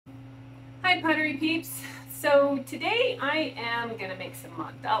Hi Pottery peeps. So today I am going to make some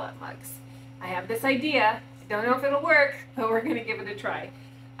mandala mugs. I have this idea. I don't know if it'll work, but we're going to give it a try.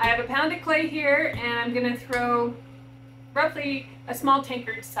 I have a pound of clay here and I'm going to throw roughly a small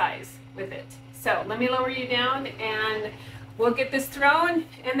tankard size with it. So let me lower you down and we'll get this thrown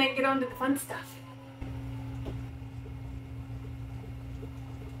and then get on to the fun stuff.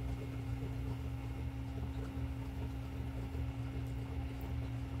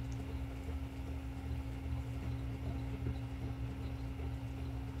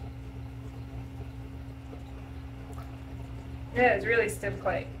 Yeah, it's really stiff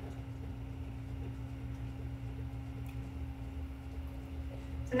clay.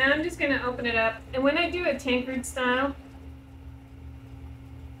 So now I'm just going to open it up, and when I do a tankard style,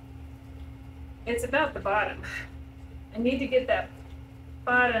 it's about the bottom. I need to get that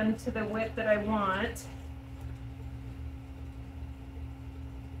bottom to the width that I want.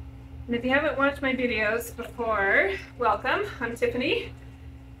 And if you haven't watched my videos before, welcome, I'm Tiffany.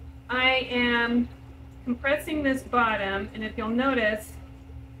 I am compressing this bottom, and if you'll notice,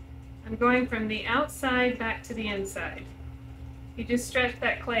 I'm going from the outside back to the inside. You just stretch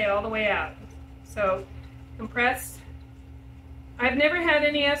that clay all the way out. So compress. I've never had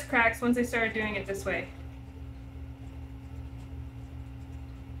any S cracks once I started doing it this way.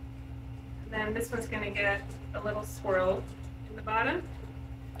 And then this one's going to get a little swirl in the bottom,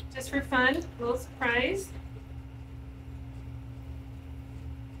 just for fun, a little surprise.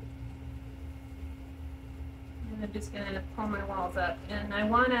 I'm just going to pull my walls up, and I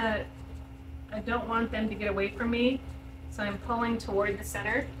don't want them to get away from me, so I'm pulling toward the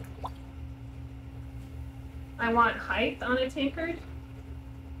center. I want height on a tankard,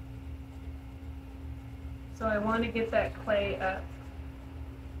 so I want to get that clay up.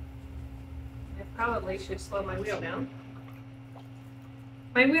 I probably should slow my wheel down.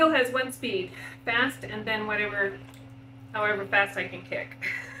 My wheel has one speed, fast, and then however fast I can kick.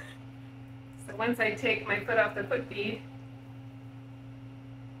 So once I take my foot off the foot feed,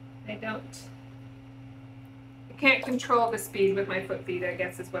 I can't control the speed with my foot feed, I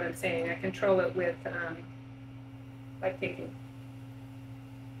guess is what I'm saying. I control it with, by kicking.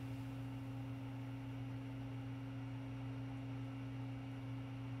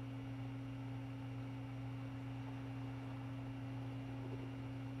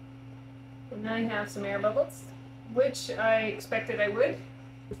 And I have some air bubbles, which I expected I would,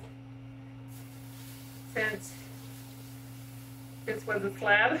 since this was a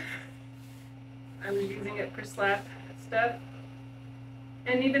slab. I was using it for slab stuff.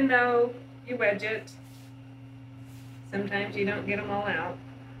 And even though you wedge it, sometimes you don't get them all out.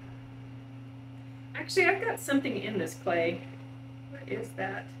 Actually, I've got something in this clay. What is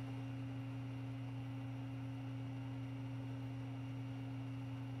that?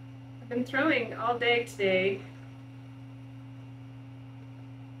 I've been throwing all day today.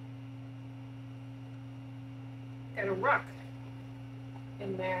 Got a rock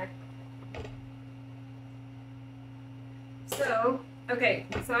in there. So, okay,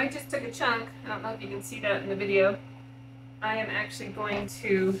 so I just took a chunk. I don't know if you can see that in the video. I am actually going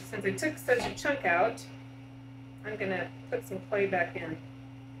to, since I took such a chunk out, I'm going to put some clay back in.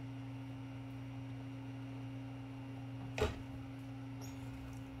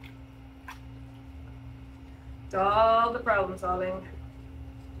 It's all the problem solving.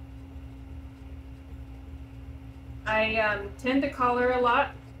 I tend to collar a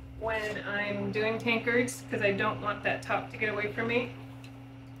lot when I'm doing tankards because I don't want that top to get away from me.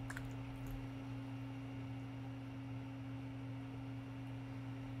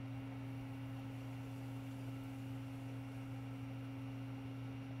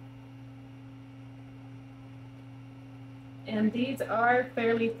 And these are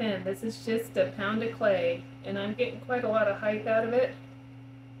fairly thin. This is just a pound of clay, and I'm getting quite a lot of height out of it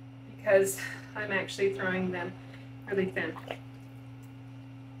because I'm actually throwing them really thin.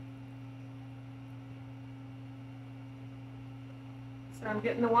 So I'm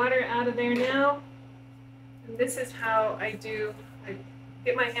getting the water out of there now, and this is how I do. I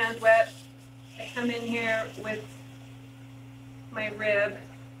get my hand wet, I come in here with my rib,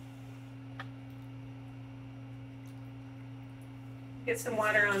 get some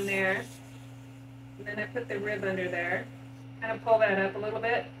water on there, and then I put the rib under there, kind of pull that up a little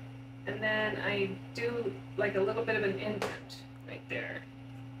bit, and then I do like a little bit of an indent right there.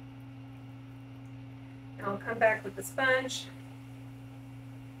 And I'll come back with the sponge,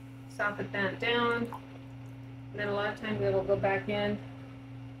 soften that down, and then a lot of times it will go back in,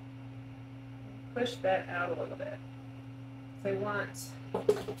 push that out a little bit. So I want,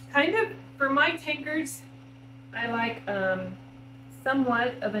 kind of, for my tankards, I like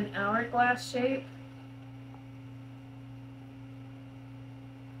somewhat of an hourglass shape.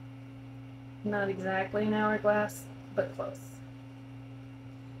 Not exactly an hourglass, but close.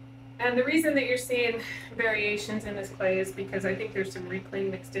 And the reason that you're seeing variations in this clay is because I think there's some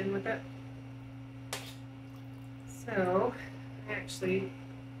reclaim mixed in with it. So I actually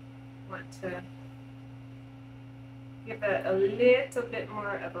want to give it a little bit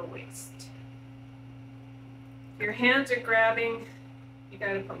more of a waist. If your hands are grabbing, you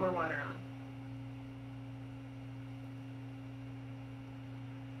got to put more water on.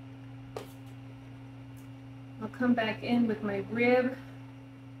 I'll come back in with my rib,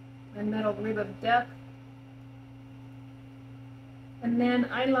 my metal rib of death. And then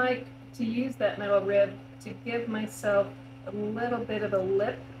I like to use that metal rib to give myself a little bit of a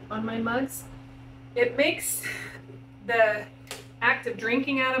lip on my mugs. It makes the act of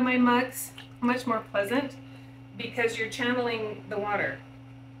drinking out of my mugs much more pleasant because you're channeling the water.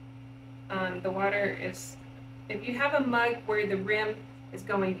 The water is, if you have a mug where the rim is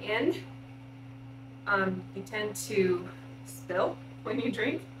going in, you tend to spill when you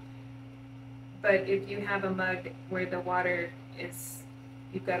drink. But if you have a mug where the water is,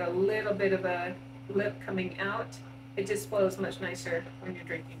 you've got a little bit of a lip coming out, it just flows much nicer when you're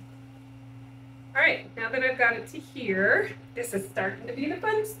drinking. All right, now that I've got it to here, this is starting to be the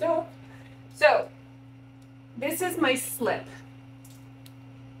fun stuff. So this is my slip.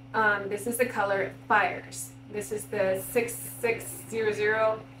 This is the color Fires. This is the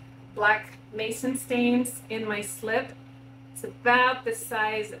 6600 black mason stains in my slip. It's about the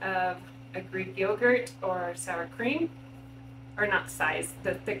size of a Greek yogurt or sour cream, or not size,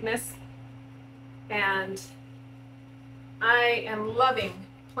 the thickness. And I am loving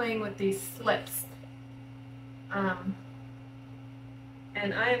playing with these slips. And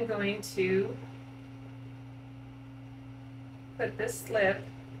I am going to put this slip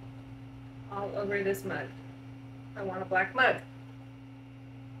all over this mug. I want a black mug.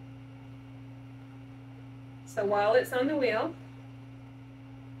 So while it's on the wheel,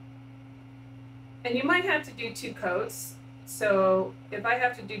 and you might have to do 2 coats. So if I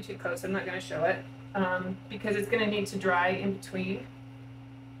have to do 2 coats, I'm not going to show it because it's going to need to dry in between.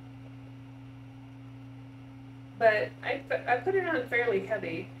 But I put it on fairly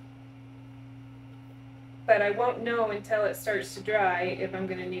heavy, but I won't know until it starts to dry if I'm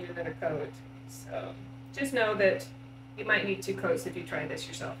going to need another coat. So just know that you might need 2 coats if you try this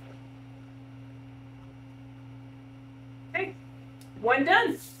yourself. Okay, 1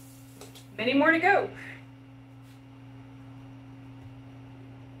 done. Many more to go.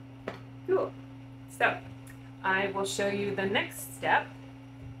 Cool. So I will show you the next step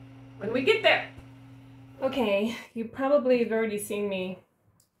when we get there. Okay, you probably have already seen me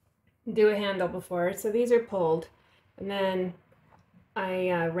do a handle before. So these are pulled, and then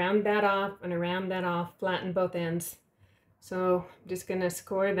I round that off and I round that off, flatten both ends. So I'm just gonna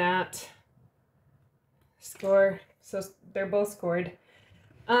score that. Score, so they're both scored.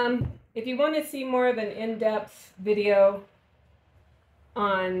 If you want to see more of an in-depth video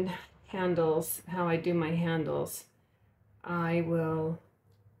on handles, how I do my handles, I will,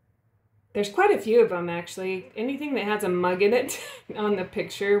 there's quite a few of them actually. Anything that has a mug in it on the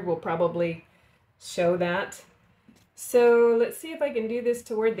picture will probably show that. So let's see if I can do this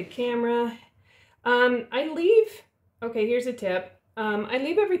toward the camera. Okay, here's a tip. I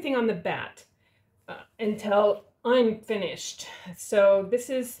leave everything on the bat until I'm finished. So this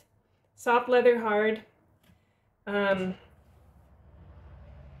is soft leather hard. One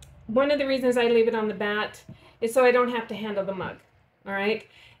of the reasons I leave it on the bat is so I don't have to handle the mug. All right.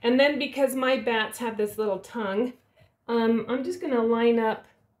 And then because my bats have this little tongue, I'm just going to line up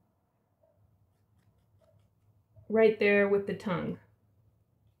right there with the tongue.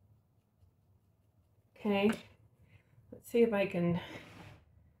 Okay. Let's see if I can.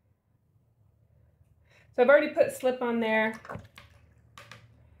 So I've already put slip on there.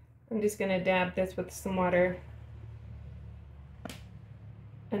 I'm just going to dab this with some water.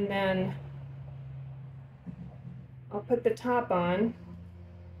 And then I'll put the top on.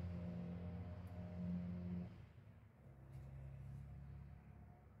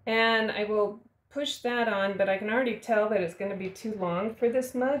 And I will push that on, but I can already tell that it's going to be too long for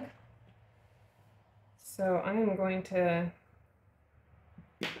this mug. So I'm going to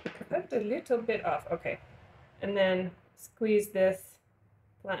cut a little bit off. Okay. And then squeeze this,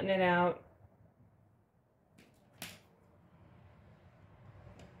 flatten it out.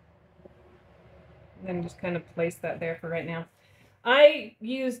 And then just kind of place that there for right now. I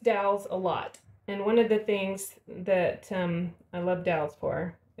use dowels a lot. And one of the things that I love dowels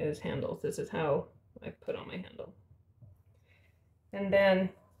for is handles. This is how I put on my handle. and then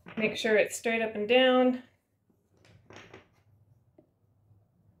make sure it's straight up and down.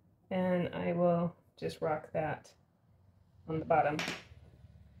 And I will just rock that on the bottom.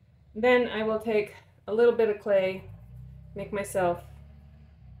 Then I will take a little bit of clay, make myself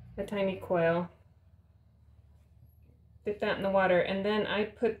a tiny coil, dip that in the water, and then I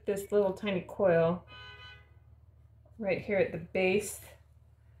put this little tiny coil right here at the base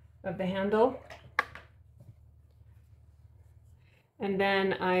of the handle. And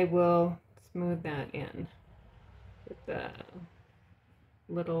then I will smooth that in with the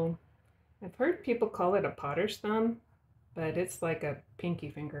little, I've heard people call it a potter's thumb, but it's like a pinky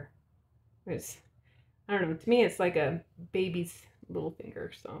finger. It's, I don't know, to me it's like a baby's little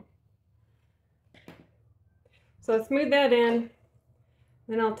finger, so I'll smooth that in.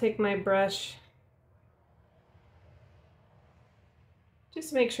 Then I'll take my brush,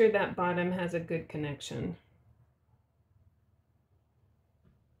 just make sure that bottom has a good connection.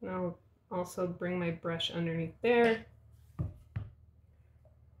 And I'll also bring my brush underneath there.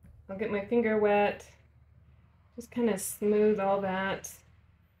 I'll get my finger wet, just kind of smooth all that,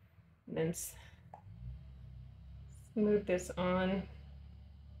 and then smooth this on.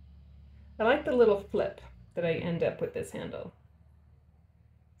 I like the little flip that I end up with this handle.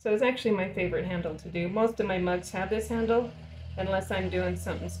 So it's actually my favorite handle to do. Most of my mugs have this handle, unless I'm doing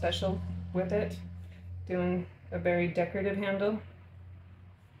something special with it, doing a very decorative handle.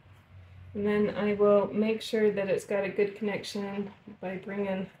 And then I will make sure that it's got a good connection by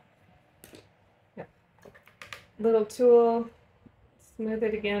bringing a little tool, smooth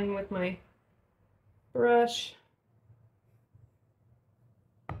it again with my brush.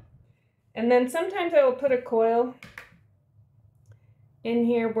 And then sometimes I will put a coil in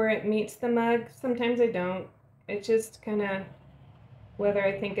here where it meets the mug. Sometimes I don't. It's just kind of whether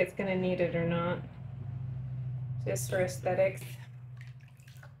I think it's going to need it or not, just for aesthetics.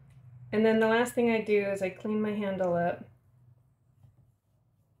 And then the last thing I do is I clean my handle up,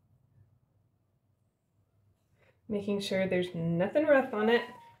 making sure there's nothing rough on it.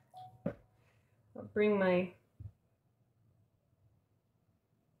 I'll bring my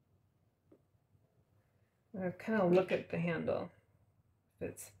I'll kind of look at the handle.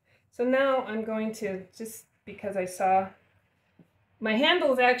 So now I'm going to, just because I saw my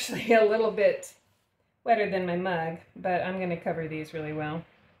handle is actually a little bit wetter than my mug, but I'm going to cover these really well.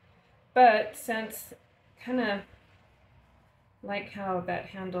 But since kind of like how that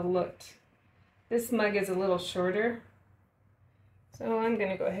handle looked, this mug is a little shorter, so I'm going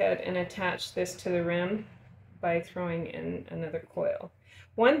to go ahead and attach this to the rim by throwing in another coil.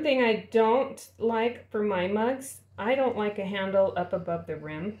 One thing I don't like for my mugs, I don't like a handle up above the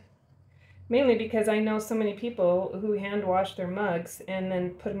rim, mainly because I know so many people who hand wash their mugs and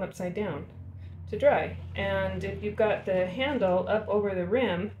then put them upside down to dry. And if you've got the handle up over the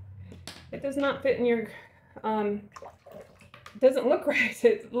rim, it does not fit in your, it doesn't look right.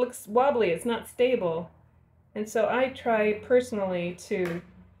 It looks wobbly, it's not stable. And so I try personally to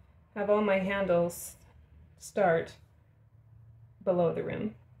have all my handles start below the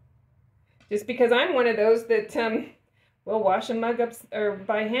rim. Just because I'm one of those that will wash a mug up or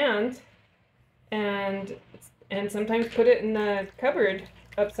by hand and sometimes put it in the cupboard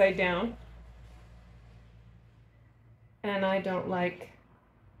upside down. And I don't like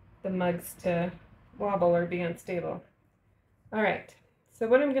the mugs to wobble or be unstable. All right, so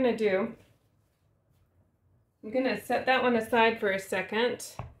what I'm gonna do, I'm gonna set that one aside for a second.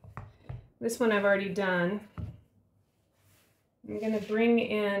 This one I've already done. I'm gonna bring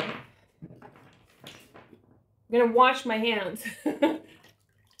in, I'm gonna wash my hands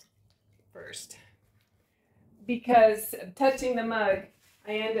first, because touching the mug,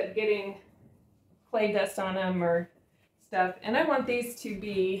 I end up getting clay dust on them or stuff, and I want these to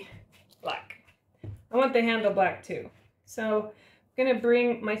be black. I want the handle black too. So I'm gonna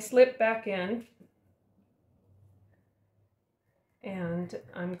bring my slip back in, and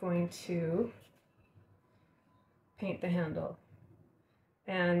I'm going to paint the handle.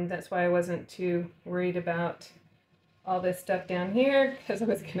 And that's why I wasn't too worried about all this stuff down here, because I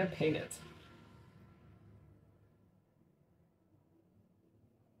was gonna paint it.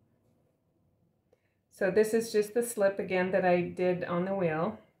 So this is just the slip again that I did on the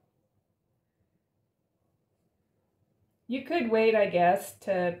wheel. You could wait, I guess,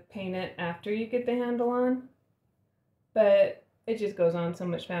 to paint it after you get the handle on, but it just goes on so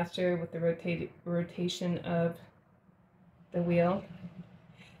much faster with the rotation of the wheel.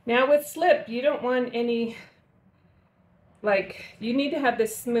 Now with slip, you don't want any, you need to have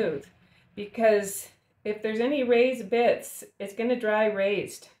this smooth, because if there's any raised bits, it's going to dry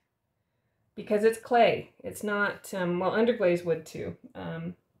raised. because it's clay. It's not, well, underglaze would too.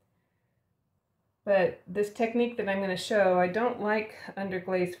 But this technique that I'm going to show, I don't like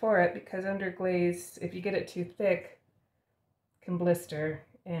underglaze for it because underglaze, if you get it too thick, can blister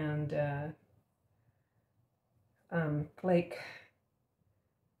and flake,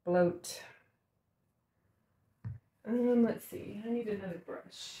 bloat. Let's see, I need another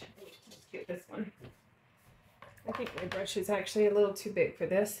brush. Let's get this one. I think my brush is actually a little too big for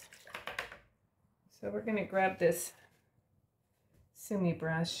this. So we're going to grab this Sumi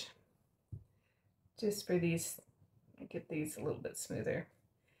brush just for these, get these a little bit smoother.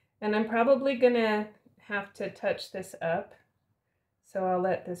 And I'm probably going to have to touch this up. So I'll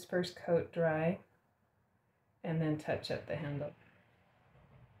let this first coat dry and then touch up the handle.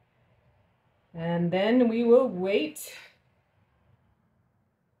 And then we will wait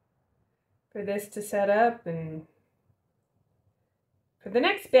for this to set up and for the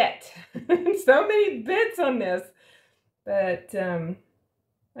next bit. So many bits on this, but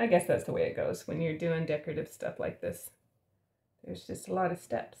I guess that's the way it goes when you're doing decorative stuff like this. There's just a lot of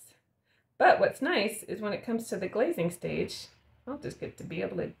steps. But what's nice is when it comes to the glazing stage, I'll just get to be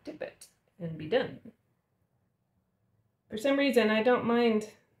able to dip it and be done. For some reason, I don't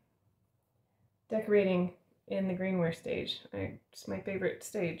mind decorating in the greenware stage. It's my favorite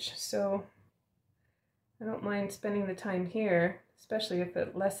stage, so I don't mind spending the time here, especially if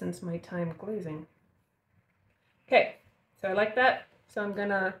it lessens my time glazing. Okay, so I like that, so I'm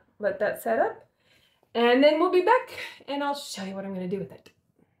gonna let that set up, and then we'll be back, and I'll show you what I'm gonna do with it.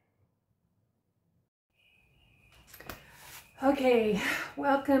 Okay,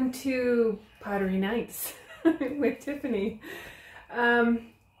 welcome to Pottery Nights with Tiffany.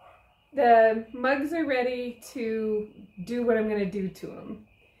 The mugs are ready to do what I'm going to do to them.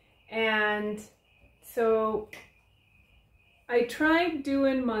 And so I tried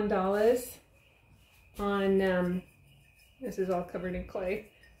doing mandalas on, this is all covered in clay.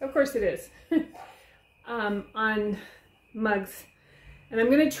 Of course it is. On mugs. And I'm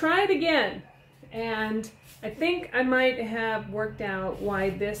going to try it again. And I think I might have worked out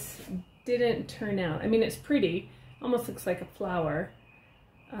why this didn't turn out. I mean, it's pretty. Almost looks like a flower.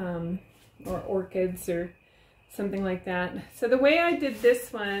 Or orchids or something like that. So the way I did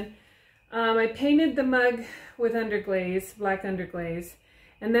this one, I painted the mug with underglaze, black underglaze,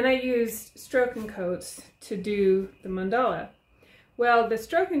 and then I used stroke and coats to do the mandala. Well, the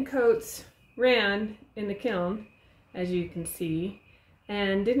stroke and coats ran in the kiln, as you can see,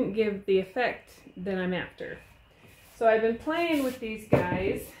 and didn't give the effect that I'm after. So I've been playing with these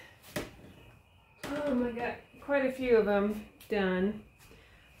guys. I got quite a few of them done.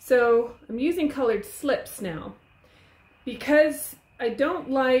 So I'm using colored slips now because I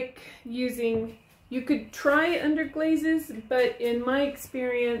don't like using, you could try underglazes, but in my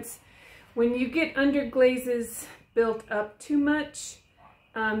experience, when you get underglazes built up too much,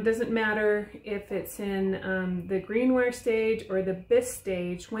 doesn't matter if it's in the greenware stage or the bisque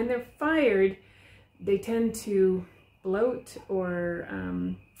stage, when they're fired, they tend to bloat or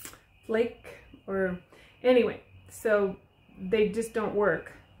flake or anyway, so they just don't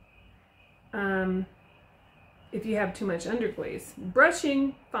work. If you have too much underglaze.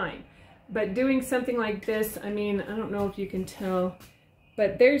 Brushing, fine. But doing something like this, I mean, I don't know if you can tell,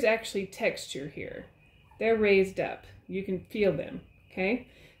 but there's actually texture here. They're raised up. You can feel them, okay?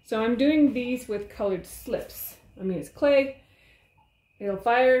 So I'm doing these with colored slips. I mean, it's clay. It'll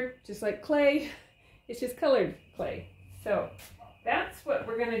fire just like clay. It's just colored clay. So that's what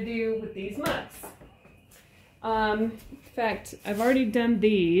we're gonna do with these mugs. In fact, I've already done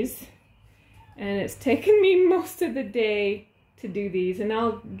these. And it's taken me most of the day to do these, and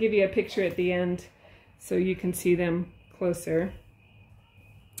I'll give you a picture at the end so you can see them closer.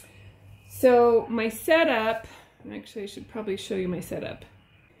 So my setup, actually I should probably show you my setup.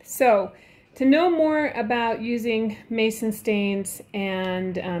 So to know more about using mason stains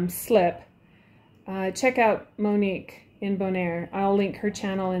and slip, check out Monique in Bonaire. I'll link her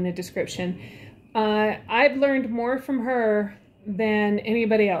channel in the description. I've learned more from her than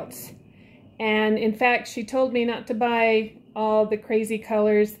anybody else. And in fact, she told me not to buy all the crazy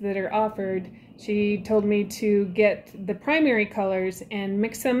colors that are offered. She told me to get the primary colors and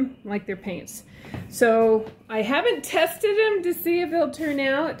mix them like they're paints. So I haven't tested them to see if they'll turn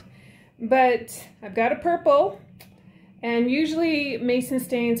out, but I've got a purple, and usually mason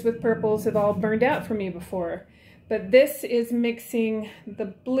stains with purples have all burned out for me before. But this is mixing the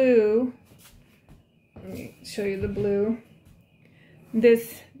blue. Let me show you the blue.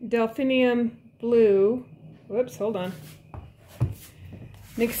 This Delphinium Blue, whoops, hold on.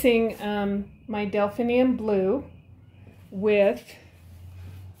 Mixing my Delphinium Blue with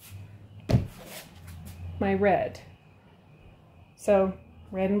my red. So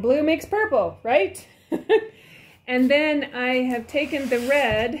red and blue makes purple, right? And then I have taken the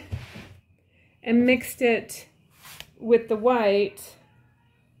red and mixed it with the white,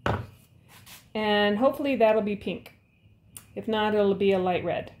 and hopefully that'll be pink. If not, it'll be a light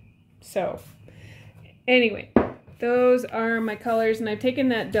red. So anyway, those are my colors, and I've taken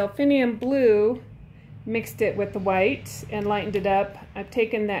that Delphinium Blue, mixed it with the white and lightened it up. I've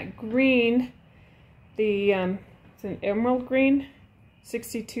taken that green, it's an emerald green,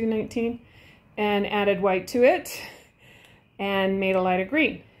 6219, and added white to it and made a lighter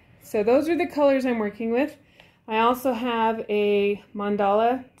green. So those are the colors I'm working with. I also have a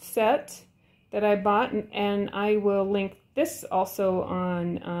mandala set that I bought, and I will link this also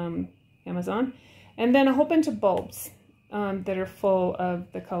on Amazon. And then a whole bunch of bulbs that are full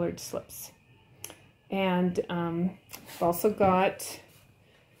of the colored slips. And I've also got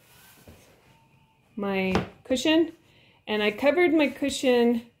my cushion, and I covered my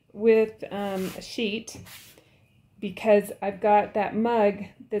cushion with a sheet because I've got that mug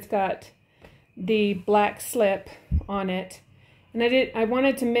that's got the black slip on it, and I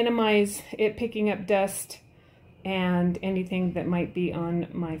wanted to minimize it picking up dust and anything that might be on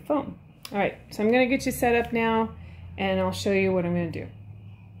my phone. All right, so I'm going to get you set up now, and I'll show you what I'm going to do.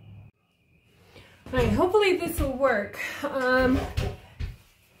 All right, hopefully this will work.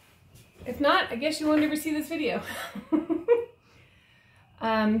 If not, I guess you won't ever see this video.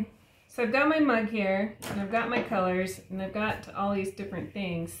 So I've got my mug here, and I've got my colors, and I've got all these different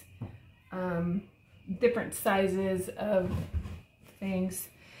things, different sizes of things.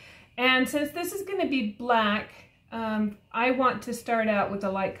 And since this is going to be black, I want to start out with a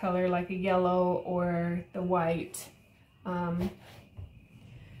light color like a yellow or the white. And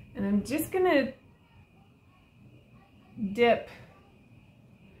I'm just going to dip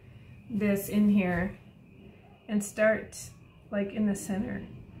this in here and start like in the center.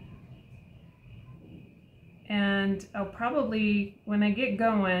 And I'll probably, when I get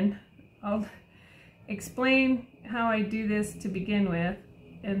going, I'll explain how I do this to begin with.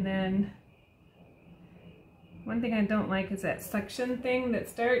 And then one thing I don't like is that suction thing that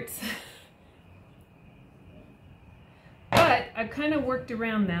starts. But I've kind of worked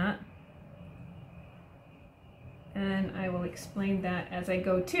around that, and I will explain that as I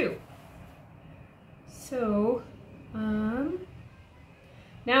go too. So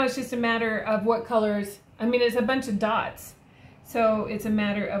now it's just a matter of what colors. I mean, it's a bunch of dots, so it's a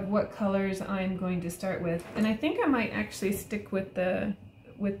matter of what colors I'm going to start with. And I think I might actually stick with the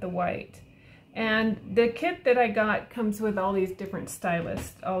white. And the kit that I got comes with all these different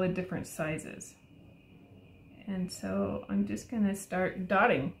stylists, all the different sizes. And so I'm just going to start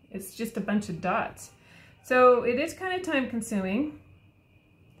dotting. It's just a bunch of dots. So it is kind of time consuming,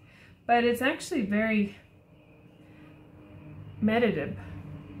 but it's actually very meditative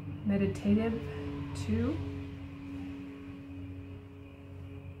too,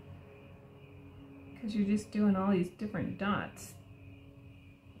 because you're just doing all these different dots.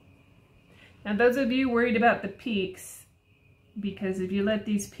 Now those of you worried about the peaks, because if you let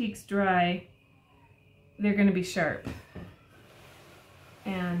these peaks dry, they're going to be sharp,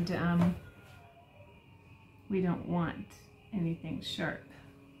 and we don't want anything sharp.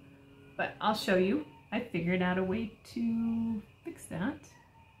 But I'll show you. I figured out a way to fix that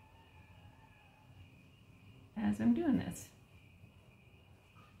as I'm doing this.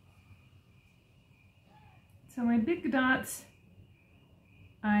 So my big dots,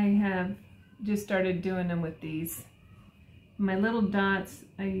 I have just started doing them with these. My little dots,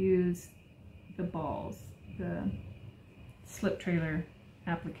 I use the balls, the slip trailer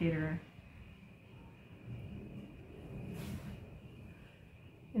applicator.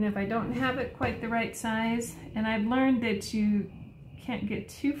 And if I don't have it quite the right size, and I've learned that you can't get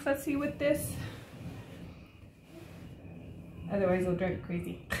too fussy with this, otherwise it'll drive you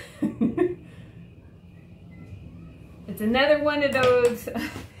crazy. It's another one of those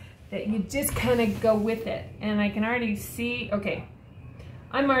that you just kind of go with it. And I can already see, okay,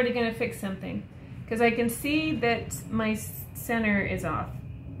 I'm already going to fix something, because I can see that my center is off.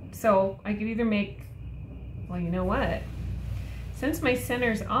 So I could either make, well, you know what? Since my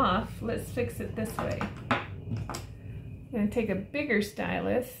center's off, let's fix it this way. I'm going to take a bigger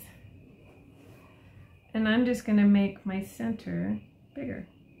stylus, and I'm just going to make my center bigger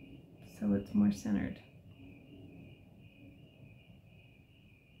so it's more centered.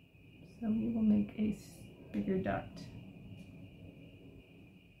 So we will make a bigger dot.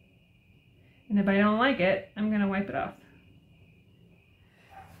 And if I don't like it, I'm going to wipe it off.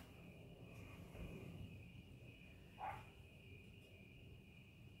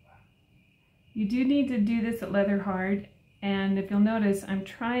 You do need to do this at leather hard, and if you'll notice, I'm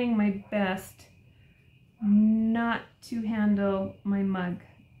trying my best not to handle my mug.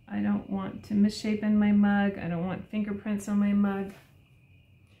 I don't want to misshapen my mug. I don't want fingerprints on my mug.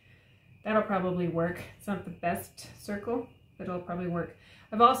 That'll probably work. It's not the best circle, but it'll probably work.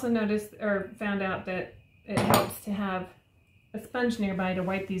 I've also noticed or found out that it helps to have a sponge nearby to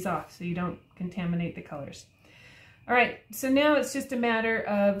wipe these off so you don't contaminate the colors. All right, so now it's just a matter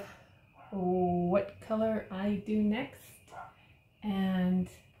of what color I do next and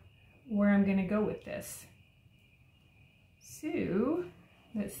where I'm gonna go with this. So,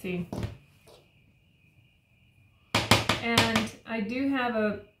 let's see. And I do have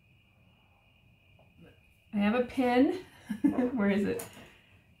I have a pin. Where is it?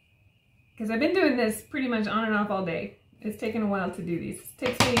 Because I've been doing this pretty much on and off all day. It's taken a while to do these. It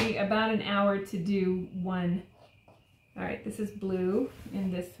takes me about an hour to do one. All right, this is blue in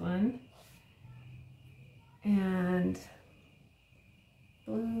this one. And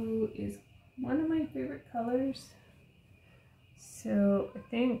blue is one of my favorite colors. So I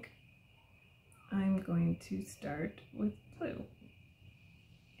think I'm going to start with blue.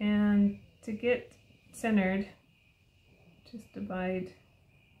 And to get centered, just divide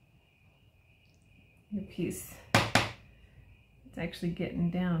your piece. It's actually getting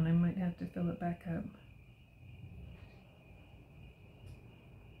down. I might have to fill it back up.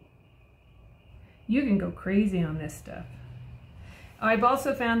 You can go crazy on this stuff. I've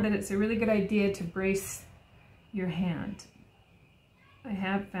also found that it's a really good idea to brace your hand. I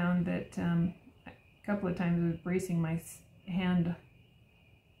have found that a couple of times I was bracing my hand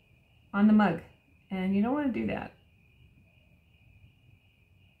on the mug, and you don't want to do that.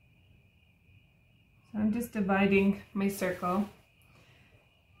 So I'm just dividing my circle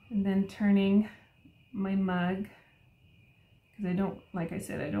and then turning my mug, because I don't, like I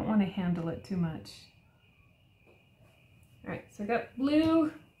said, I don't want to handle it too much. All right, so I got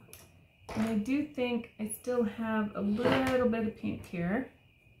blue, and I do think I still have a little bit of pink here.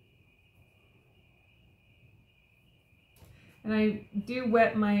 And I do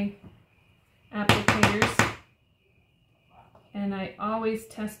wet my applicators, and I always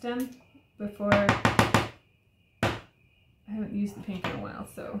test them before. I haven't used the pink in a while,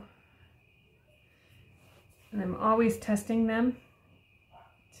 so. And I'm always testing them.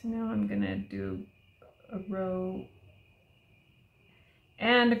 So now I'm gonna do a row.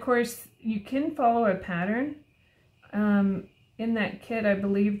 And of course, you can follow a pattern. In that kit, I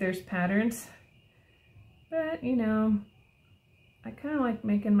believe there's patterns. But, you know, I kind of like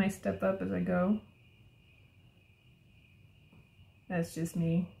making my stuff up as I go. That's just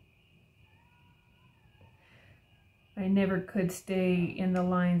me. I never could stay in the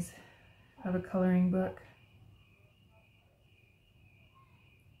lines of a coloring book.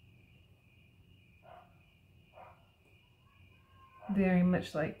 Very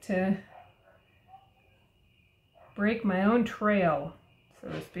much like to break my own trail, so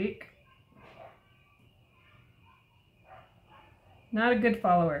to speak. Not a good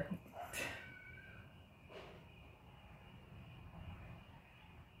follower.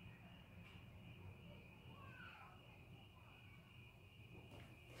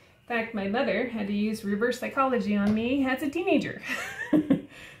 In fact, my mother had to use reverse psychology on me as a teenager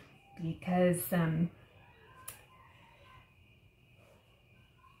because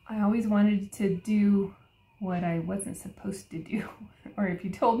I always wanted to do what I wasn't supposed to do, or if you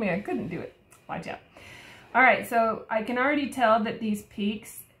told me I couldn't do it, watch out. All right, so I can already tell that these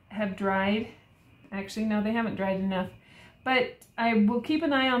peaks have dried. Actually, no, they haven't dried enough, but I will keep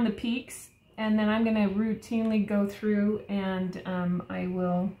an eye on the peaks, and then I'm gonna routinely go through and I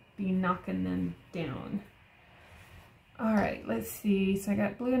will be knocking them down. All right, let's see. So I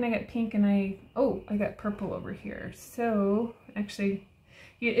got blue and I got pink and I got purple over here. So actually,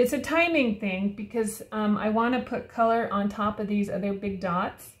 it's a timing thing because I want to put color on top of these other big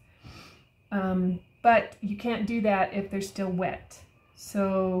dots, but you can't do that if they're still wet.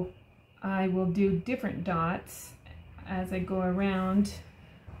 So I will do different dots as I go around.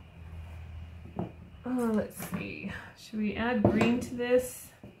 Oh, let's see. Should we add green to this?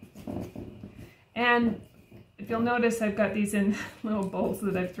 And if you'll notice, I've got these in little bowls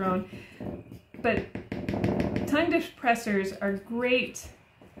that I've thrown. But time depressors are great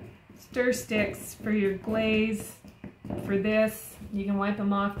stir sticks for your glaze. For this, you can wipe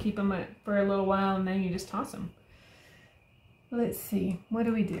them off, keep them for a little while, and then you just toss them. Let's see, what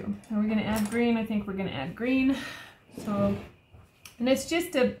do we do? Are we gonna add green? I think we're gonna add green. So, and it's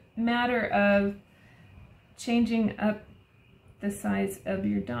just a matter of changing up the size of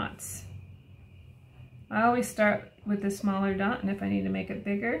your dots. I always start with the smaller dot, and if I need to make it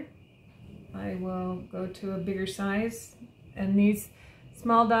bigger, I will go to a bigger size, and these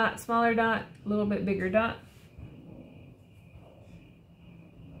small dot, smaller dot, a little bit bigger dot.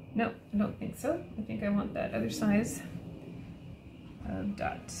 Nope, I don't think so. I think I want that other size of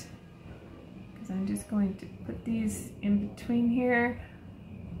dot, because I'm just going to put these in between here.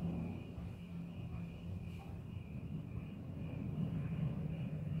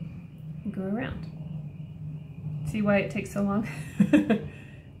 And go around. See why it takes so long?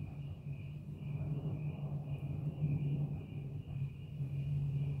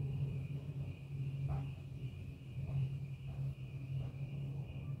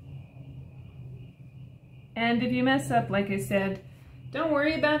 And if you mess up, like I said, don't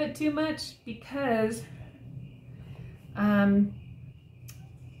worry about it too much, because the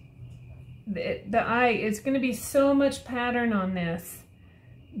eye, it's going to be so much pattern on this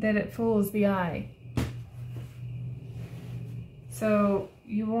that it fools the eye. So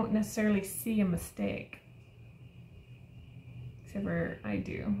you won't necessarily see a mistake. Except for I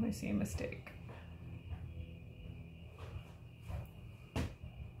do, I see a mistake.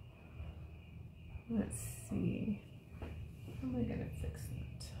 Let's see, how am I gonna fix that?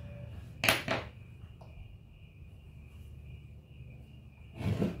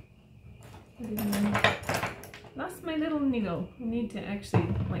 Lost my little needle. I need to actually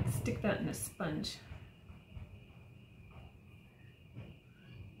like stick that in a sponge.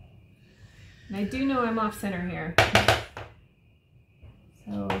 And I do know I'm off center here.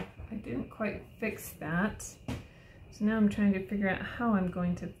 So I didn't quite fix that. So now I'm trying to figure out how I'm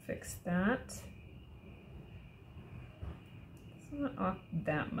going to fix that. It's not off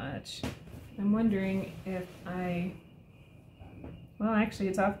that much. I'm wondering if well, actually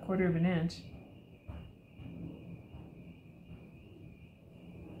it's off 1/4 of an inch.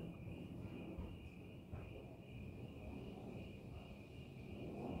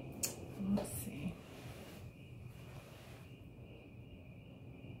 Let's see.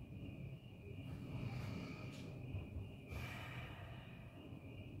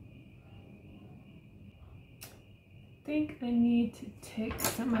 I think I need to take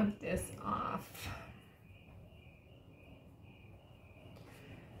some of this off.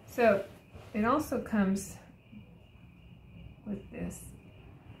 So it also comes with this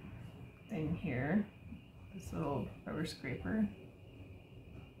thing here, this little rubber scraper.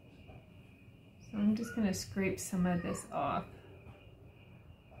 So I'm just going to scrape some of this off.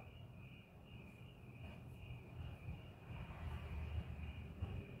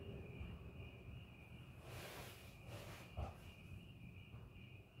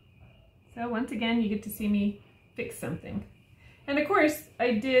 So once again, you get to see me fix something. And of course,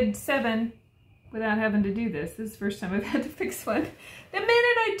 I did 7 without having to do this. This is the first time I've had to fix one. The minute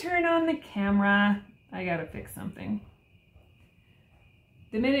I turn on the camera, I gotta fix something.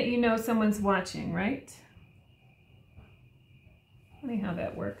 The minute you know someone's watching, right? Funny how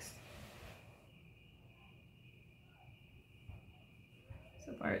that works.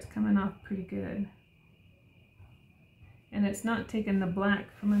 So far it's coming off pretty good. And it's not taking the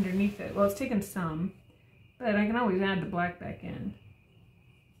black from underneath it. Well, it's taken some, but I can always add the black back in.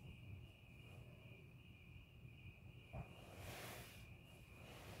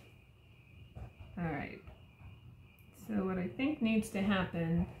 All right. So what I think needs to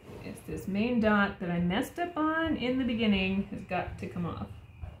happen is this main dot that I messed up on in the beginning has got to come off.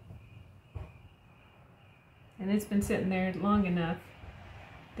 And it's been sitting there long enough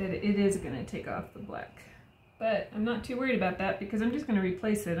that it is going to take off the black. But I'm not too worried about that because I'm just going to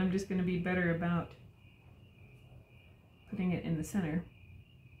replace it. I'm just going to be better about putting it in the center.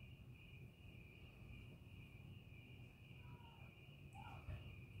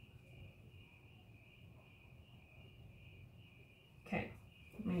 Okay,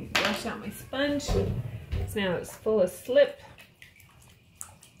 let me wash out my sponge. So now it's full of slip.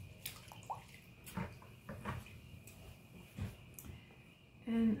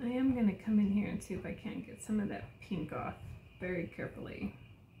 And I am going to come in here and see if I can't get some of that pink off very carefully.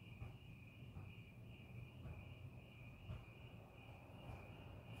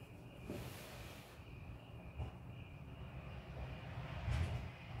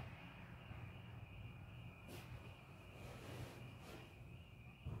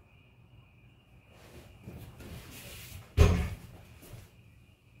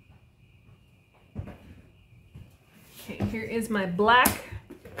 Okay, here is my black.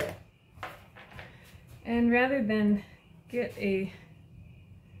 And rather than get a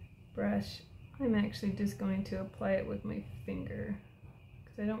brush, I'm actually just going to apply it with my finger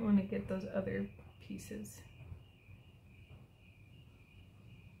because I don't want to get those other pieces.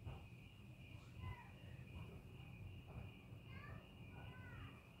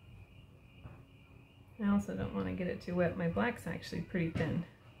 I also don't want to get it too wet. My black's actually pretty thin.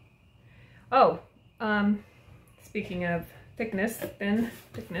 Oh, speaking of thickness, thin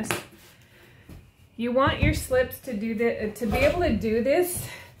thickness, you want your slips to do to be able to do this.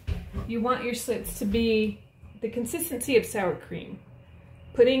 You want your slips to be the consistency of sour cream,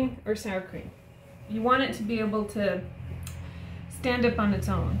 pudding or sour cream. You want it to be able to stand up on its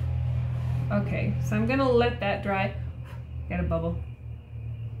own. Okay, so I'm gonna let that dry. Got a bubble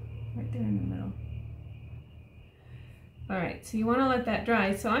right there in the middle. All right, so you want to let that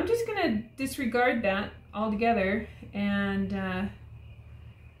dry. So I'm just gonna disregard that altogether and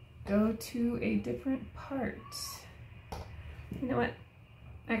go to a different part. You know what?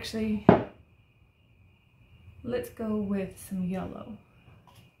 Actually, let's go with some yellow.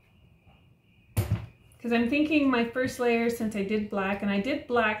 Because I'm thinking my first layer, since I did black, and I did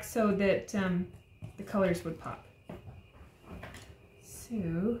black so that the colors would pop.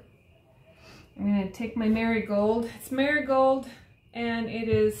 So I'm going to take my Marigold. It's Marigold, and it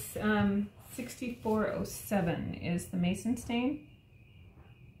is 6407 is the Mason stain.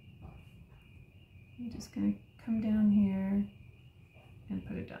 I'm just going to come down here and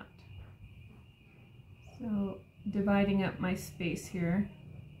put a dot. So dividing up my space here.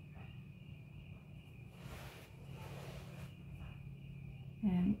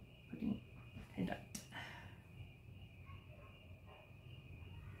 And putting a dot.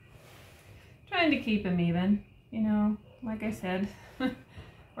 Trying to keep them even, you know, like I said,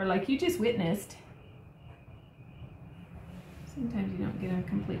 or like you just witnessed. Sometimes you don't get them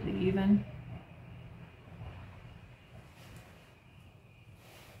completely even.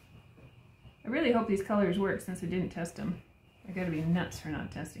 I really hope these colors work since I didn't test them. I gotta be nuts for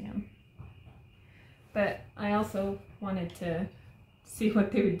not testing them. But I also wanted to see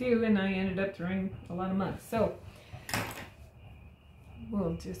what they would do, and I ended up throwing a lot of mud. So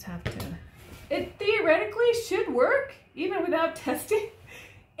we'll just have to, it theoretically should work, even without testing.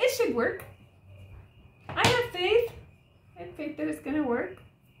 It should work. I have faith. I have faith that it's gonna work.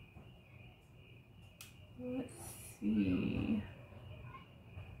 Let's see.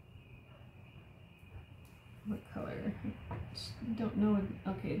 What color? I don't know.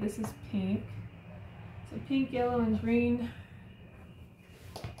 Okay, this is pink. So pink, yellow, and green.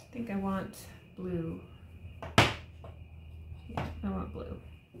 I think I want blue. Yeah, I want blue.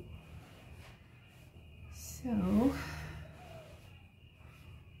 So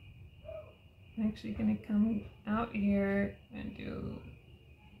I'm actually going to come out here and do,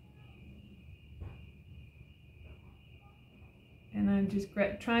 and I'm just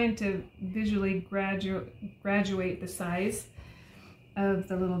trying to visually graduate the size of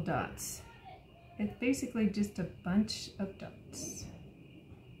the little dots. It's basically just a bunch of dots.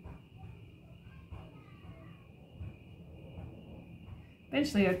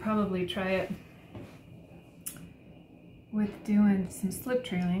 Eventually I'd probably try it with doing some slip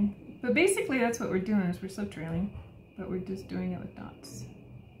trailing, but basically that's what we're doing, is we're slip trailing, but we're just doing it with dots.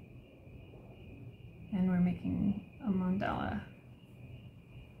 And we're making a mandala.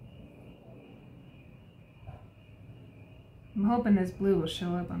 I'm hoping this blue will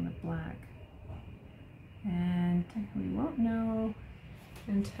show up on the black, and we won't know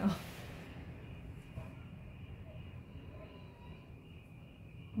until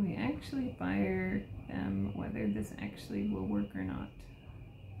we actually fire them, whether this actually will work or not.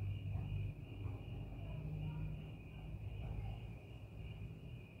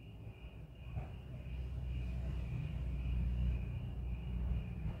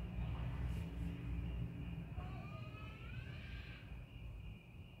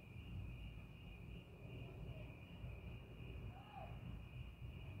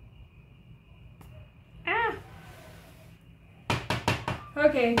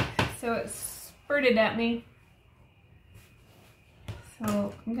 Okay, so it spurted at me.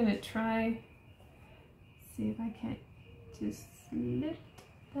 So I'm gonna try, see if I can't just lift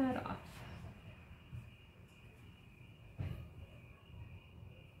that off.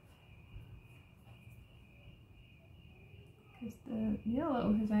 Because the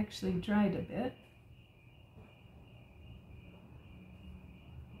yellow has actually dried a bit.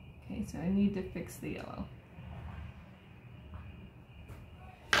 Okay, so I need to fix the yellow.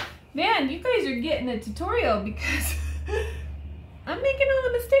 Man, you guys are getting a tutorial because I'm making all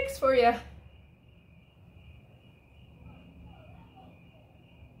the mistakes for you.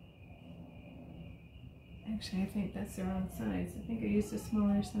 Actually, I think that's the wrong size. I think I used a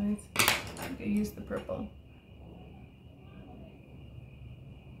smaller size. I think I used the purple.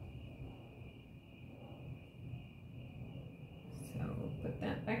 So put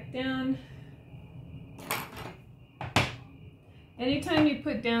that back down. Anytime you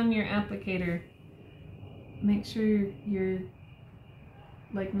put down your applicator, make sure you're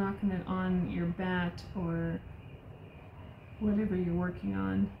like knocking it on your bat or whatever you're working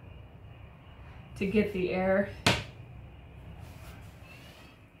on to get the air.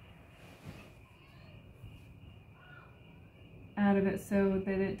 Out of it so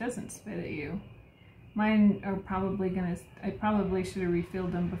that it doesn't spit at you. Mine are probably gonna, I probably should have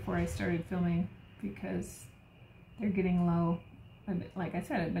refilled them before I started filming because they're getting low. Like I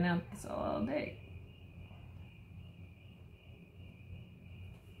said, I've been out this all day.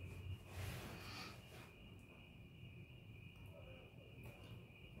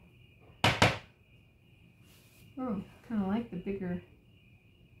 Oh, kind of like the bigger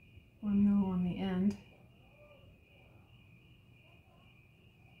one though on the end.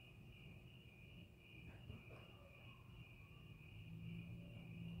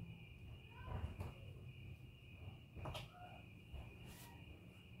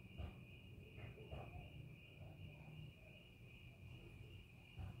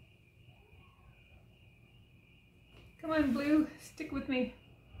 Come on, Blue, stick with me.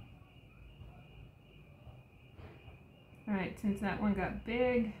 All right, since that one got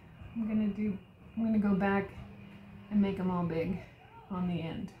big, I'm gonna go back and make them all big on the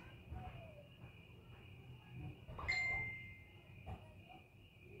end.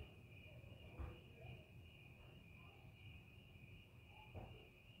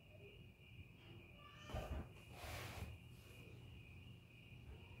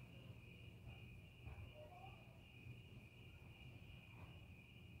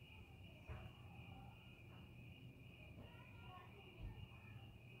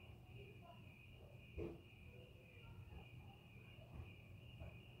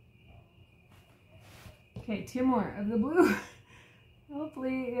 Okay, 2 more of the blue.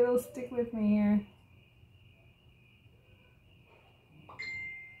 Hopefully it'll stick with me here.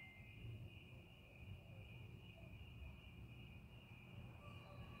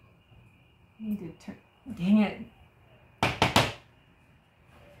 Need to turn, dang it. I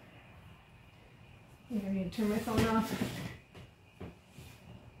think I need to turn my phone off.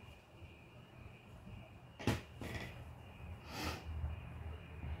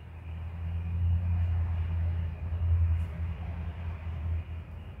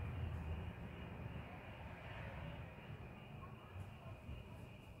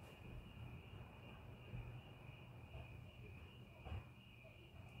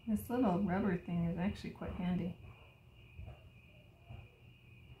 This little rubber thing is actually quite handy.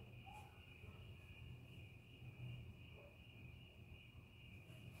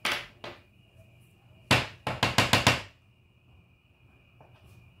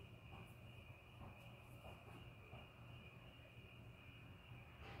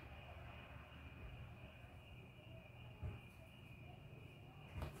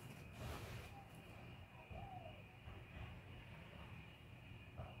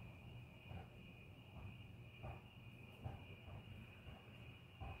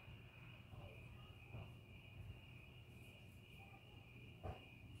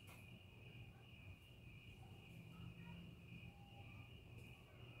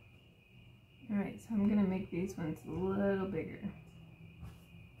 Alright, so I'm going to make these ones a little bigger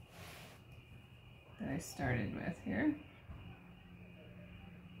that I started with here.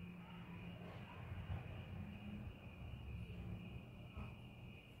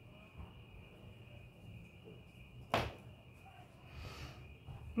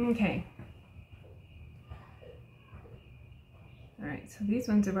 Okay. Alright, so these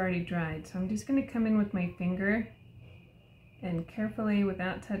ones have already dried, so I'm just going to come in with my finger and carefully,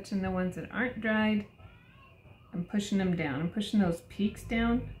 without touching the ones that aren't dried, I'm pushing them down. I'm pushing those peaks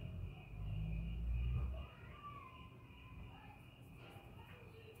down.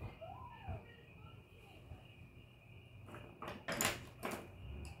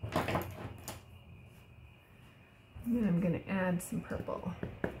 And then I'm going to add some purple.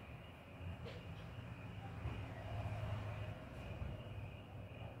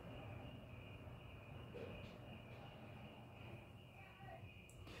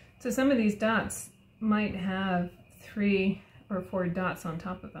 So some of these dots might have 3 or 4 dots on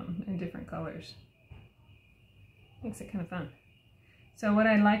top of them in different colors. Makes it kind of fun. So what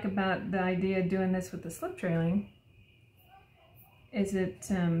I like about the idea of doing this with the slip trailing is it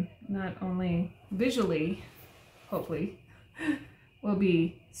not only visually, hopefully, will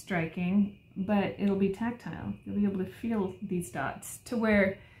be striking, but it'll be tactile. You'll be able to feel these dots, to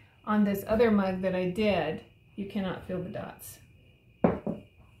where on this other mug that I did, you cannot feel the dots.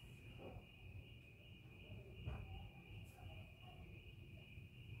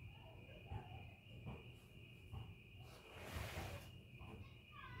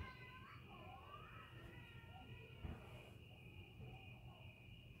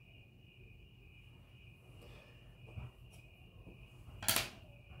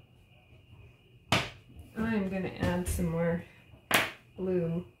 I'm going to add some more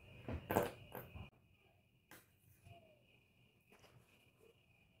blue.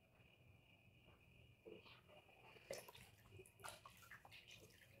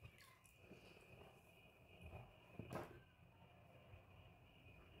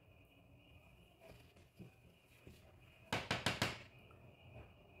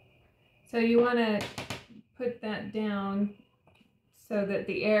 So you want to put that down so that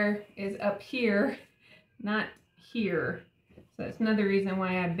the air is up here, not here. So that's another reason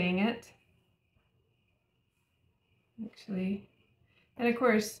why I bang it. Actually, and of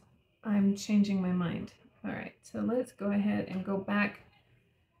course, I'm changing my mind. All right, so let's go ahead and go back.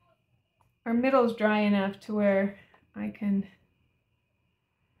 Our middle's dry enough to where I can,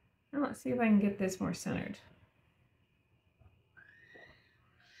 let's see if I can get this more centered.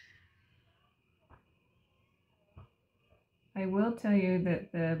 I will tell you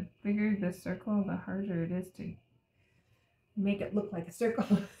that the bigger the circle, the harder it is to make it look like a circle.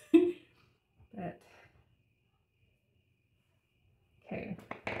 But, okay.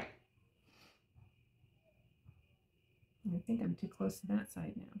 I think I'm too close to that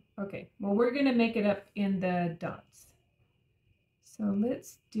side now. Okay, well, we're going to make it up in the dots. So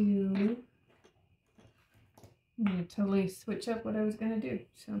let's do, I'm going to totally switch up what I was going to do.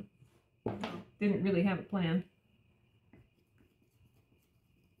 So, didn't really have a plan.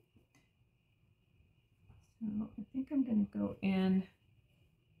 So I think I'm going to go in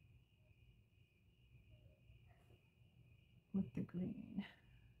with the green.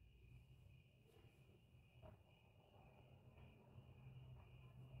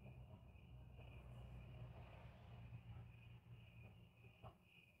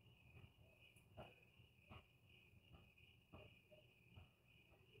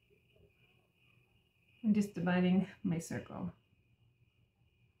 I'm just dividing my circle.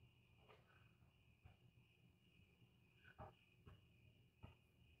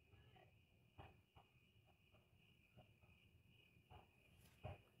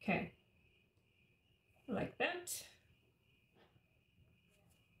 Okay, like that.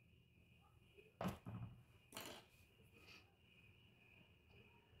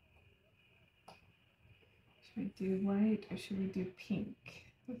 Should we do white or should we do pink?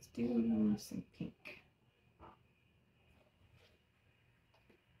 Let's do some pink.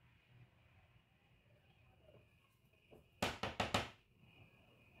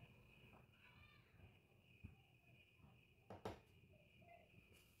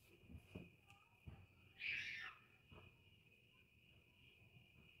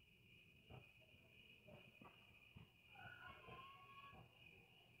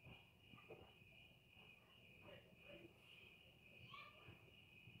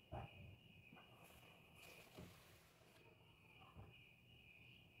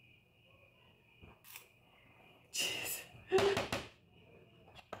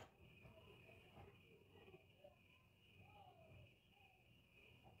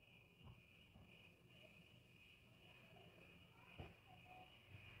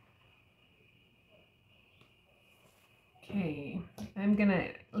 Okay, I'm gonna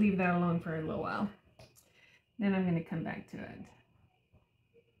leave that alone for a little while. Then I'm gonna come back to it.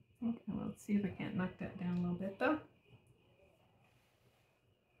 Okay, well, let's see if I can't knock that down a little bit though.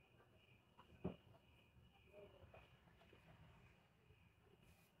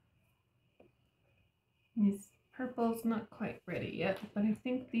 These purple's not quite ready yet, but I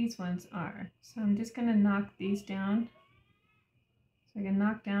think these ones are. So I'm just gonna knock these down. So I can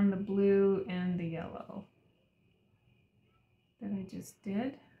knock down the blue and the yellow that I just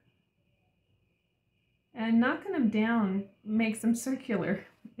did. And knocking them down makes them circular.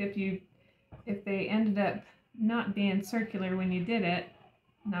 If they ended up not being circular when you did it,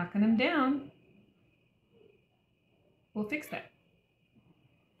 knocking them down will fix that.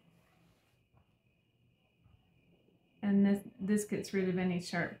 And this gets rid of any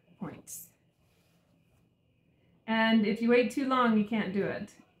sharp points. And if you wait too long, you can't do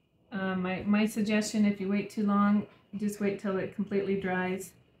it. My suggestion, if you wait too long, just wait till it completely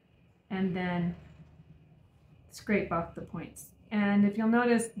dries and then scrape off the points. And if you'll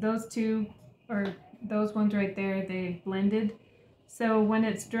notice, those two, or those ones right there, they blended. So when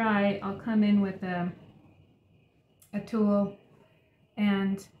it's dry, I'll come in with a tool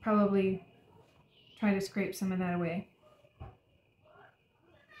and probably try to scrape some of that away. All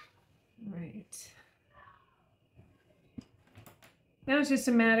right. Now it's just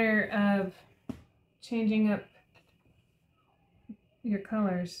a matter of changing up your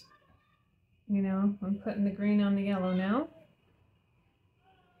colors. You know, I'm putting the green on the yellow now.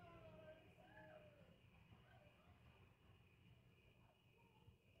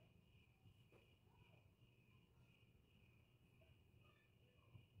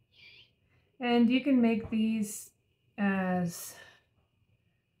 And you can make these as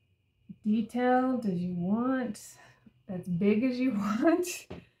detailed as you want, as big as you want.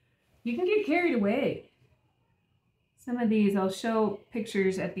 You can get carried away. Some of these I'll show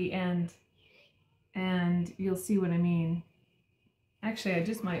pictures at the end and you'll see what I mean. Actually, I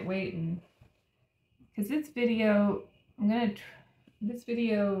just might wait, and because this video,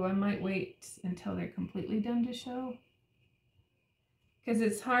 I might wait until they're completely done to show. Because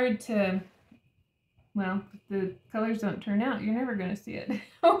it's hard to, well, if the colors don't turn out, you're never going to see it.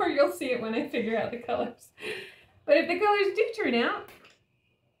 Or you'll see it when I figure out the colors. But if the colors do turn out,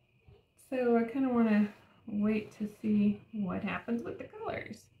 so I kind of want to wait to see what happens with the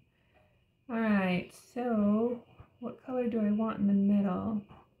colors. All right, so what color do I want in the middle?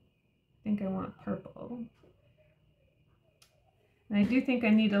 I think I want purple. And I do think I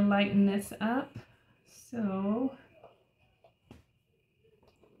need to lighten this up. So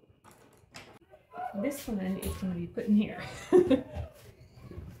this one is going to be put in here.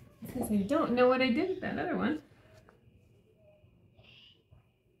 Because I don't know what I did with that other one.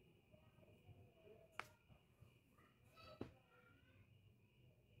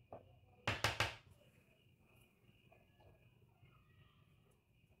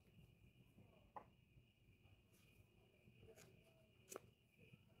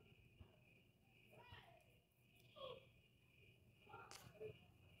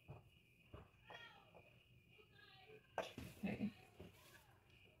 Okay.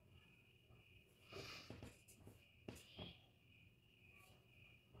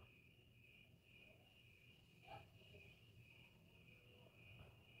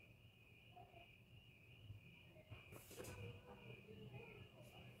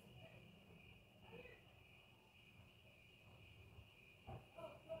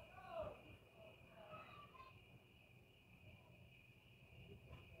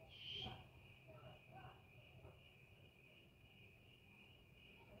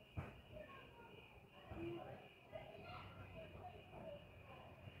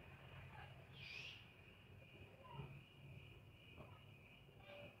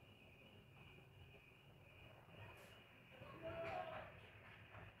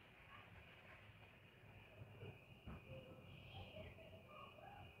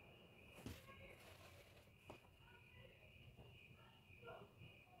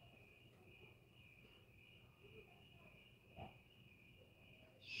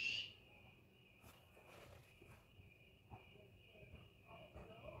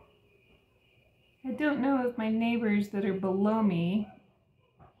 I don't know if my neighbors that are below me,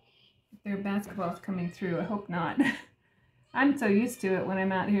 if their basketball's coming through. I hope not. I'm so used to it when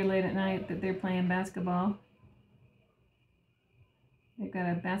I'm out here late at night that they're playing basketball. They've got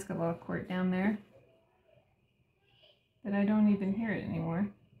a basketball court down there that I don't even hear it anymore.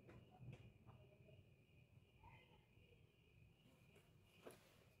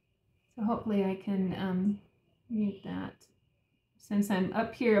 So hopefully I can mute that. Since I'm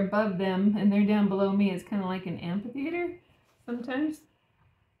up here above them and they're down below me, it's kind of like an amphitheater sometimes.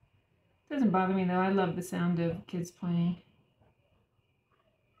 Doesn't bother me though. I love the sound of kids playing.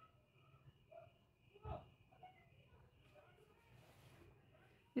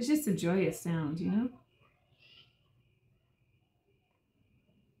 It's just a joyous sound, you know?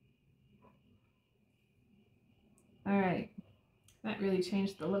 All right, that really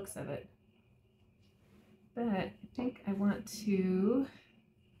changed the looks of it. But I think I want to, you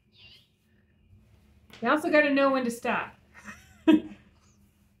also got to know when to stop.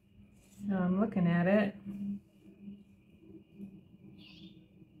 So I'm looking at it.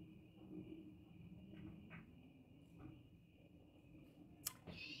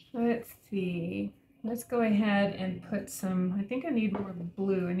 Let's see. Let's go ahead and put some, I think I need more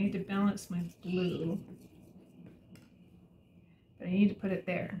blue. I need to balance my blue. But I need to put it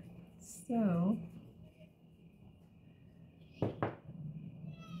there. So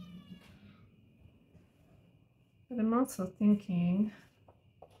but I'm also thinking,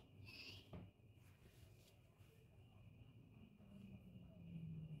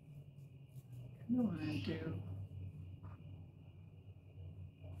 I know what I do.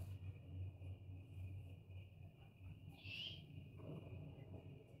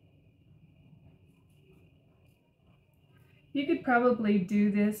 You could probably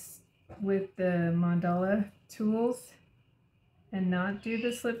do this with the mandala tools and not do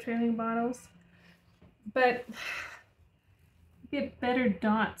the slip trailing bottles, but get better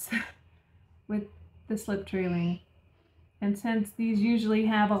dots with the slip trailing. And since these usually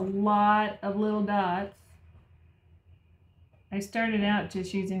have a lot of little dots, I started out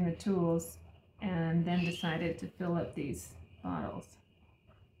just using the tools and then decided to fill up these bottles.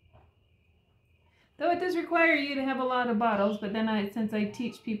 Though it does require you to have a lot of bottles, but then since I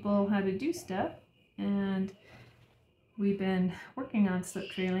teach people how to do stuff, and we've been working on slip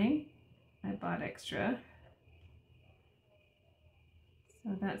trailing, I bought extra.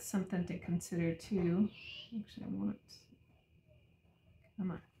 So that's something to consider too. Actually, I want, come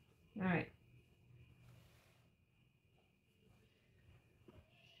on. All right.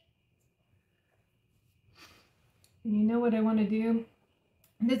 And you know what I want to do?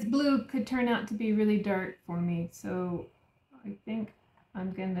 This blue could turn out to be really dark for me, so I think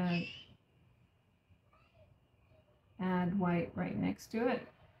I'm gonna add white right next to it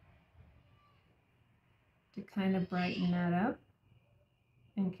to kind of brighten that up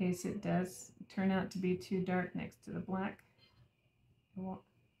in case it does turn out to be too dark next to the black. The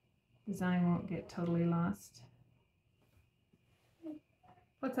design won't get totally lost.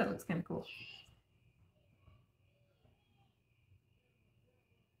 Plus that looks kind of cool.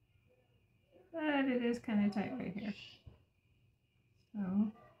 But it is kind of tight right here.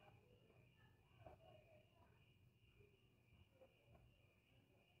 So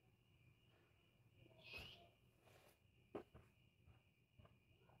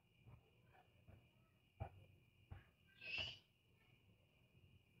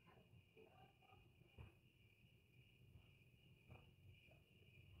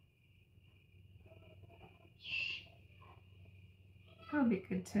probably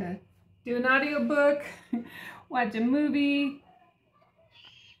good to do an audiobook, watch a movie.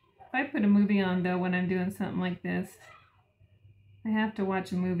 If I put a movie on though when I'm doing something like this, I have to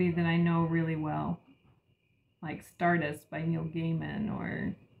watch a movie that I know really well, like Stardust by Neil Gaiman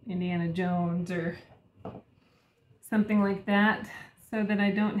or Indiana Jones or something like that, so that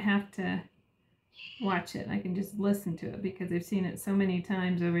I don't have to watch it. I can just listen to it because I've seen it so many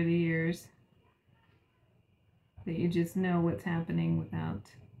times over the years that you just know what's happening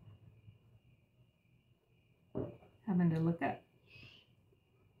without having to look up.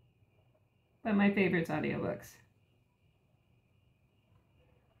 But my favorite's audiobooks.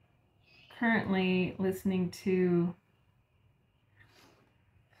 Currently listening to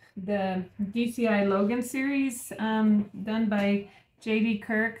the DCI Logan series done by J.D.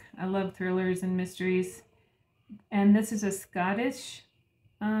 Kirk. I love thrillers and mysteries. And this is a Scottish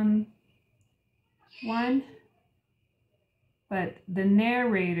one. But the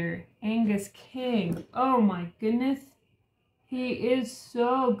narrator, Angus King, oh my goodness. He is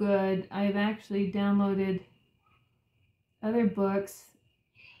so good. I've actually downloaded other books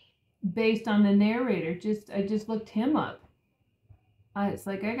based on the narrator. I just looked him up. It's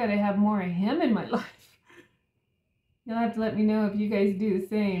like I gotta have more of him in my life. You'll have to let me know if you guys do the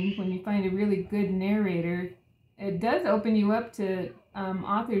same when you find a really good narrator. It does open you up to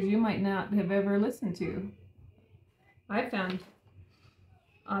authors you might not have ever listened to. I found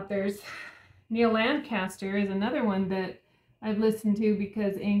authors. Neil Lancaster is another one that I've listened to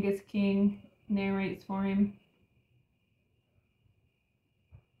because Angus King narrates for him.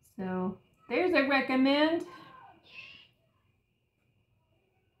 So there's a recommend.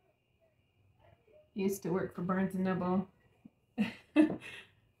 Used to work for Barnes & Noble.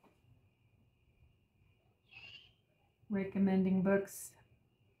 Recommending books.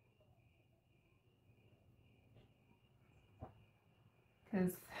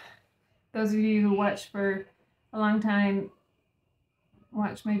 Because those of you who watch for a long time,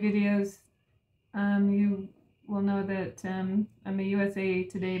 watch my videos, you will know that I'm a USA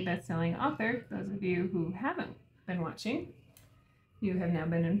Today bestselling author. Those of you who haven't been watching, you have now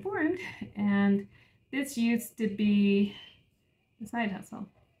been informed. And this used to be the side hustle.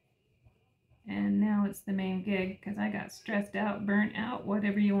 And now it's the main gig because I got stressed out, burnt out,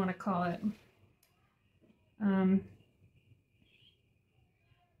 whatever you want to call it.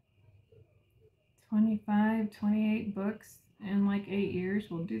 25, 28 books in like 8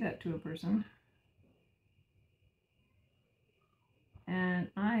 years will do that to a person. And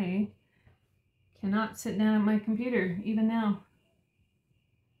I cannot sit down at my computer, even now.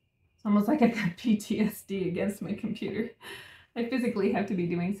 It's almost like I got PTSD against my computer. I physically have to be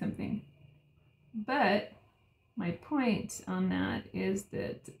doing something. But my point on that is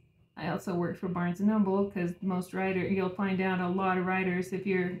that I also work for Barnes & Noble because most writers, you'll find out a lot of writers, if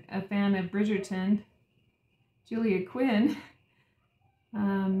you're a fan of Bridgerton, Julia Quinn,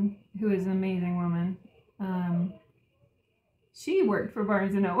 who is an amazing woman, she worked for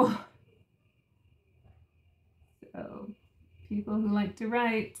Barnes & Noble. So people who like to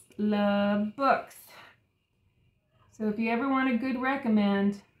write love books. So if you ever want a good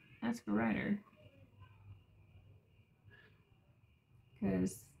recommend, ask a writer.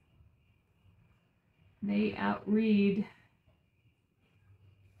 Because they outread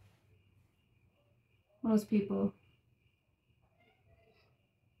most people.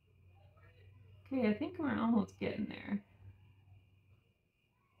 Okay, I think we're almost getting there.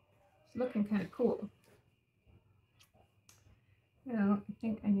 It's looking kind of cool. Well, I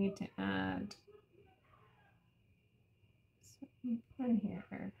think I need to add something fun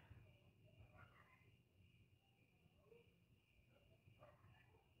here.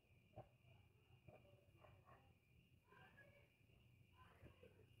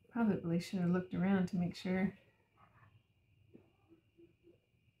 Probably should have looked around to make sure.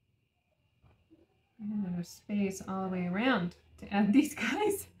 I have enough space all the way around to add these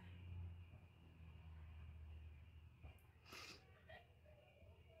guys.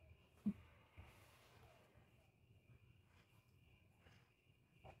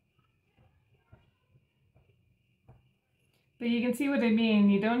 But you can see what I mean.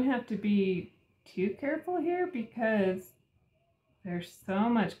 You don't have to be too careful here because there's so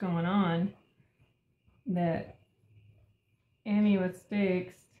much going on that any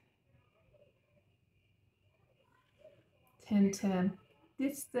mistakes tend to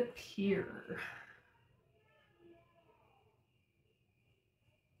disappear.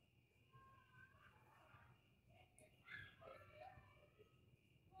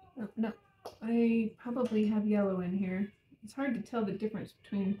 Oh, no, I probably have yellow in here. It's hard to tell the difference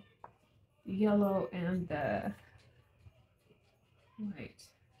between the yellow and the white.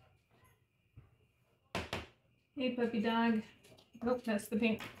 Hey, puppy dog. Oh, that's the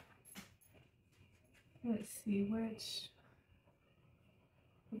pink. Let's see which.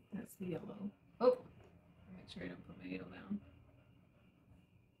 Oh, that's the yellow. Oh, make sure I don't put my needle down.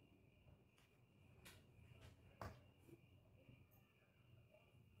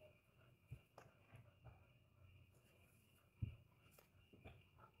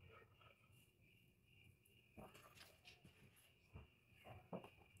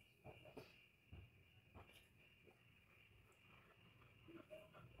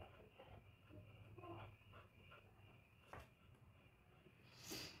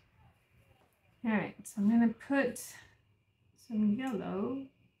 All right, so I'm going to put some yellow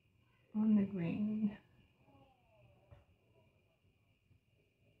on the green.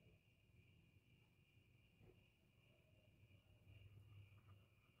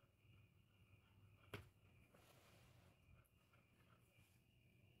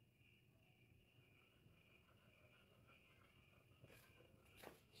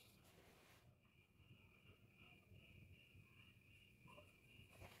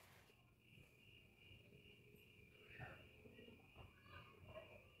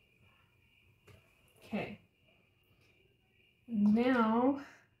 Okay, now,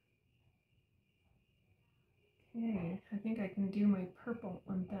 okay, I think I can do my purple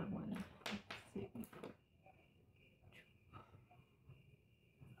on that one. Let's see.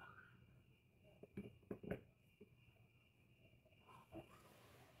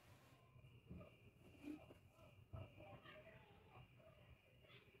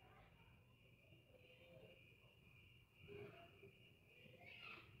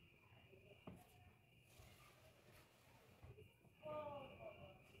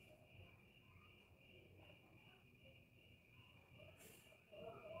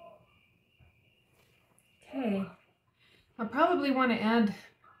 Okay, I'll probably want to add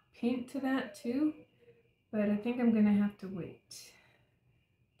paint to that too, but I think I'm going to have to wait.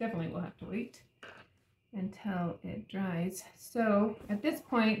 Definitely will have to wait until it dries. So at this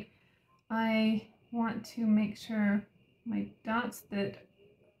point, I want to make sure my dots that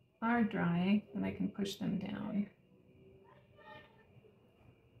are dry, that I can push them down.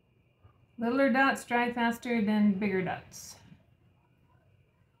 Littler dots dry faster than bigger dots.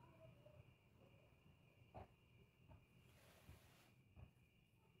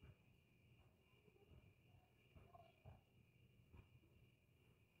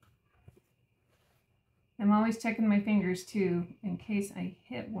 I'm always checking my fingers too, in case I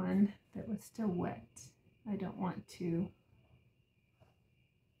hit one that was still wet. I don't want to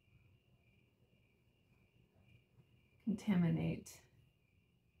contaminate.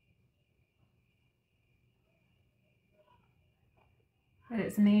 But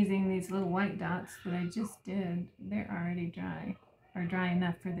it's amazing, these little white dots that I just did, they're already dry, or dry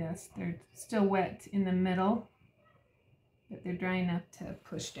enough for this. They're still wet in the middle, but they're dry enough to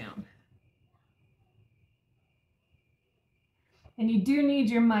push down. And you do need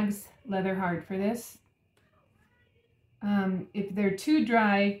your mugs leather hard for this. If they're too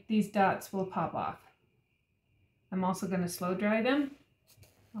dry, these dots will pop off. I'm also going to slow dry them.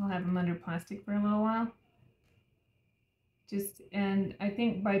 I'll have them under plastic for a little while. And I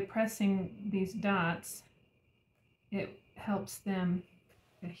think by pressing these dots, it helps them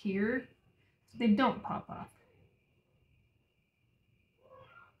adhere. so they don't pop off.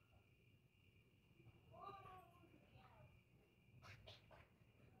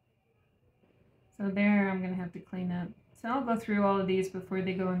 So there I'm going to have to clean up. So I'll go through all of these before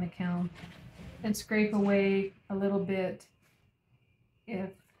they go in the kiln and scrape away a little bit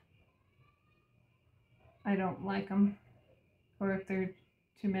if I don't like them or if they're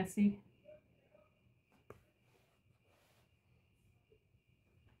too messy.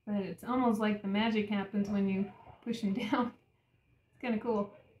 But it's almost like the magic happens when you push them down. It's kind of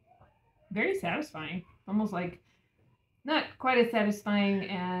cool. Very satisfying. Almost like, not quite as satisfying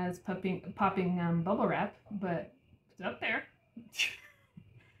as popping bubble wrap, but it's up there.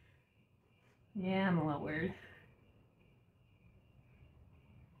 Yeah, I'm a little weird.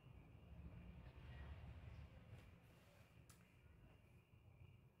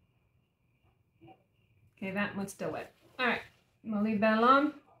 Okay, that one's still wet. All right, I'm gonna leave that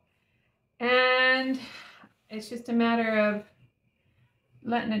alone. And it's just a matter of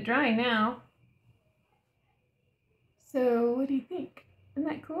letting it dry now. So what do you think? Isn't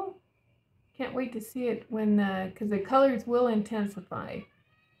that cool? Can't wait to see it when, because the colors will intensify.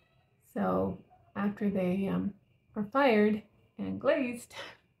 So after they are fired and glazed,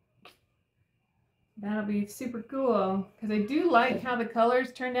 that'll be super cool. Because I do like how the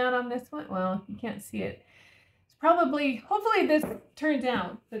colors turned out on this one. Well, you can't see it. It's probably, hopefully this turns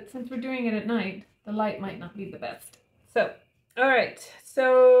out, but since we're doing it at night, the light might not be the best. So, all right.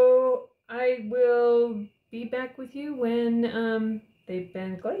 So I will be back with you when they've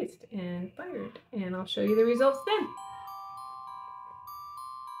been glazed and fired, and I'll show you the results then.